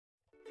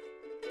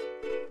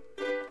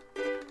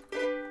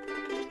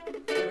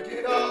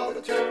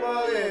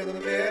in the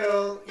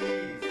Middle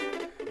East.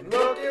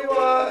 Look at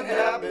what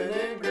happened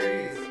in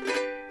Greece.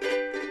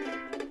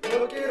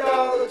 Look at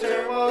all the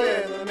turmoil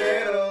in the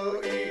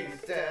Middle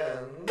East.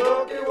 And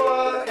look at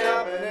what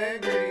happened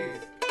in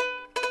Greece.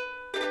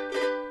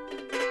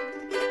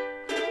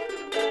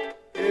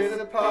 Is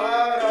it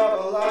part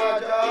of a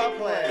larger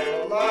plan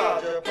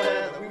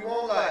that we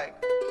won't like?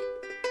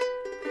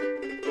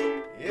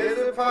 Is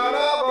it part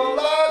of a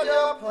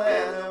larger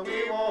plan that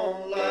we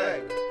won't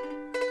like?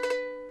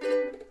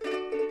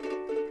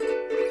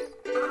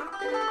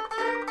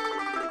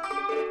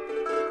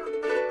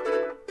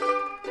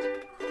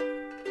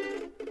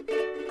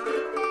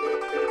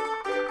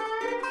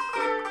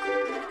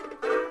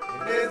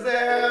 Is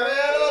there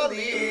a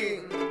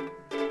lead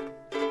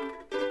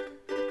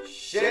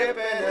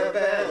shaping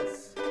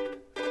events?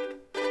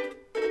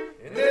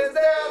 And is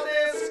there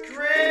this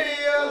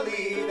critical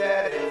lead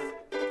that is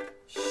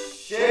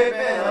shaping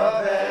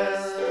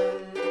events?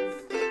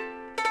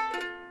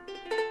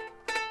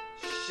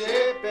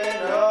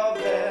 Shaping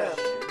events.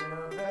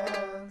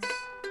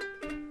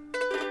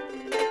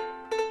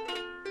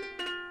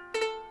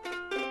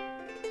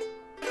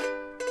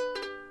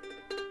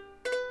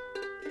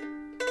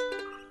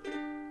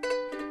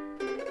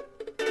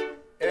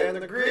 And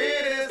the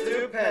greed is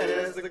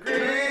stupendous, the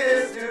greed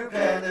is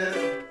stupendous,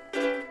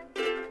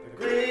 the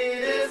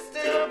greed is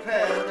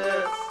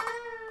stupendous,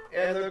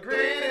 and the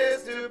greed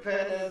is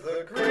stupendous,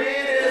 the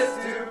greed is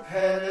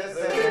stupendous,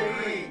 and the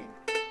greed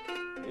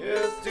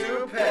is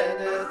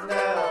stupendous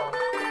now.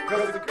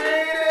 Cause the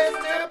greed is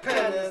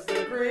stupendous,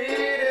 the greed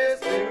is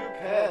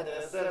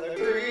stupendous, and the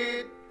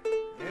greed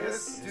is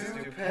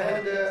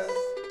stupendous.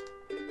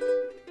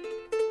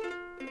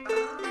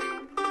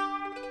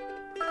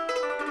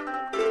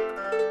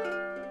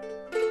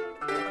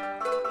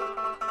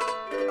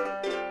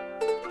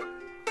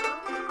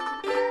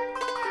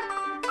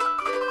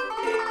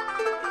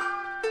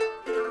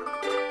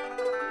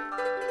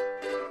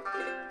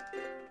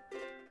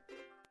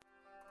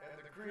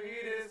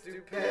 Greed is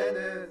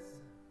stupendous.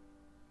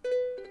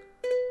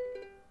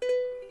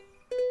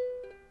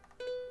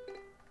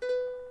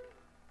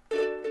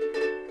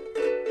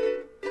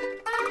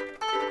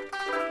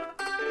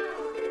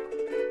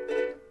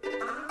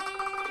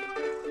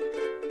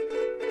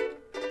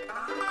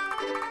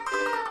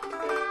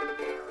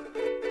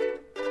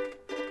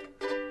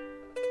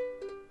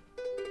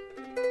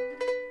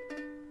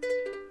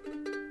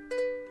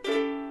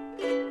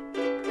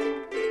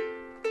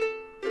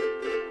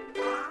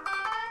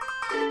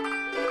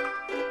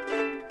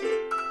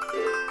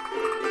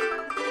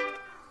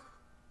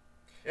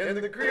 And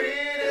the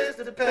greed is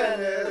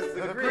stupendous,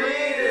 the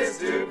greed is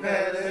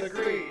stupendous, the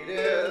greed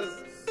is